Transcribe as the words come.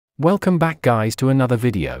Welcome back guys to another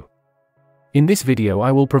video. In this video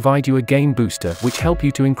I will provide you a game booster which help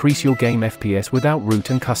you to increase your game FPS without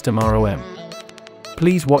root and custom ROM.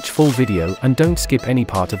 Please watch full video and don't skip any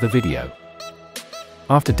part of the video.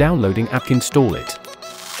 After downloading app, install it.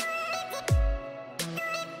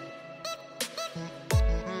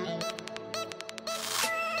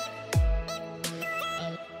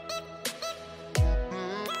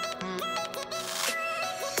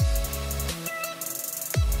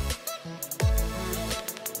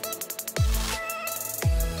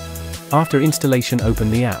 After installation,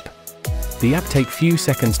 open the app. The app take few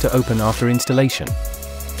seconds to open after installation.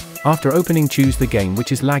 After opening, choose the game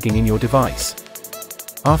which is lagging in your device.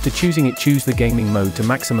 After choosing it, choose the gaming mode to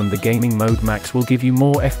maximum. The gaming mode max will give you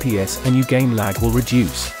more FPS and your game lag will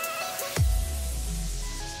reduce.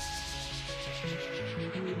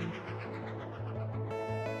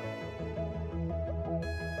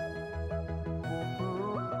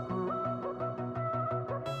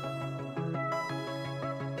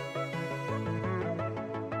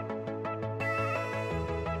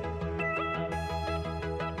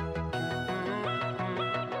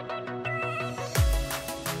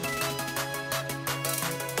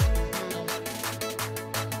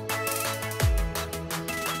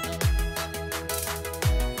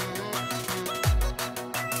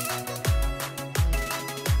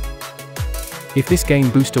 If this game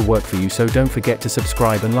booster worked for you, so don't forget to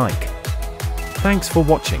subscribe and like. Thanks for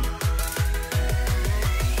watching.